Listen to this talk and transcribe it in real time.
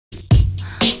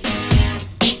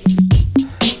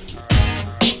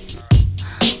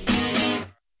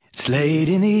late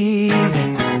in the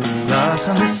evening, glass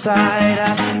on the side.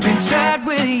 I've been sad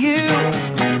with you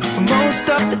for most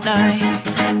of the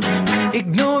night,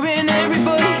 ignoring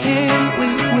everybody here.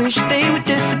 We wish they would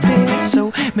disappear,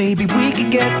 so maybe we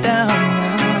could get down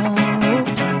now.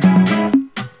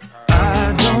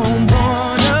 I don't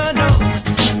wanna know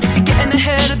if you're getting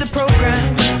ahead of the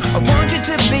program. I want you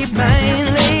to be mine,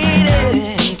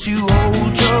 lady, to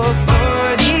hold your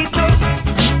body close.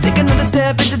 Take another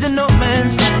step into the no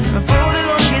man's land for the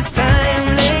longest time,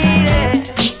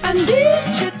 lady. I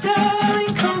need you,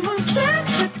 darling, come on, set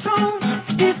the tone.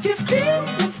 If you feel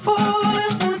the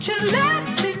falling, won't you let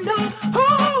me know?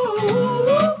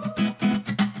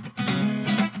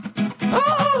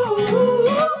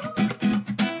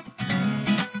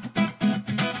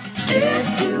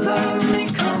 If you love me,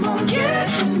 come on, get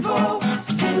involved.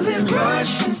 Feel it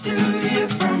rushing through you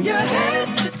from your head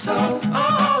to toe.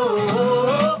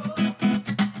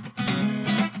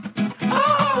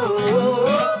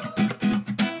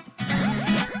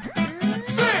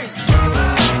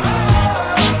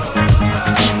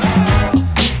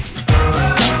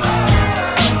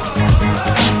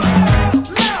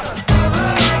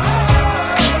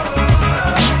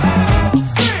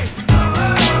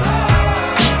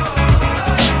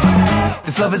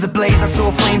 Love is ablaze, I saw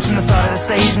flames from the side of the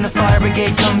stage, and the fire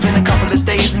brigade comes in a couple of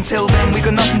days. Until then we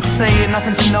got nothing to say and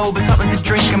nothing to know, but something to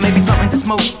drink and maybe something to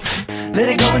smoke. Let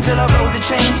it go until our roads are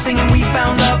changed, singing we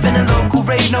found love in a local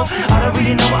rave. No, I don't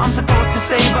really know what I'm supposed to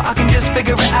say, but I can just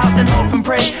figure it out and hope and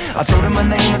pray. I told her my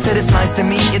name, I said it's nice to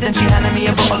meet you. Then she handed me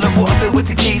a bottle of water filled with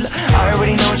tequila. I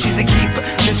already know she's a keeper,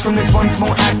 just from this one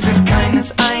small act of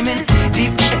kindness. I'm in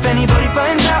deep. If anybody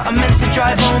finds out, I meant to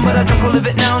drive home, but I drunk all of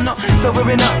it now. Not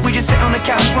sobering up, we just sit on the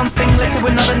couch. One thing led to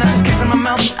another, now just kiss on my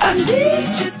mouth. I need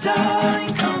you,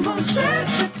 darling, come on, set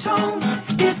the tone.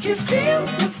 If you feel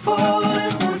the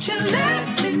falling, won't you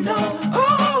let me know?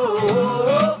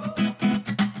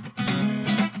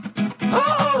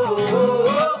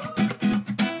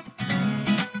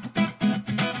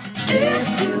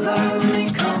 If you love me,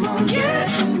 come on,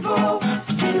 get involved.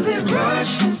 Feel it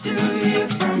rushing through you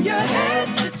from your head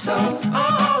to toe.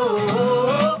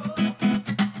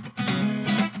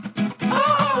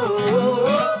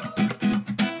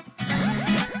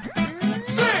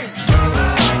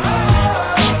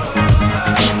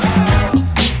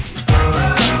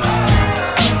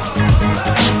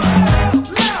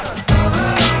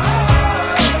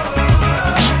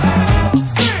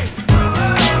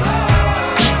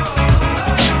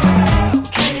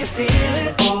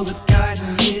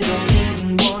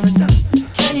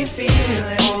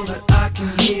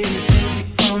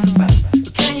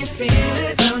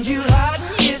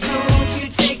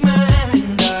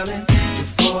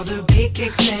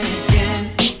 Kicks in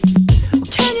again.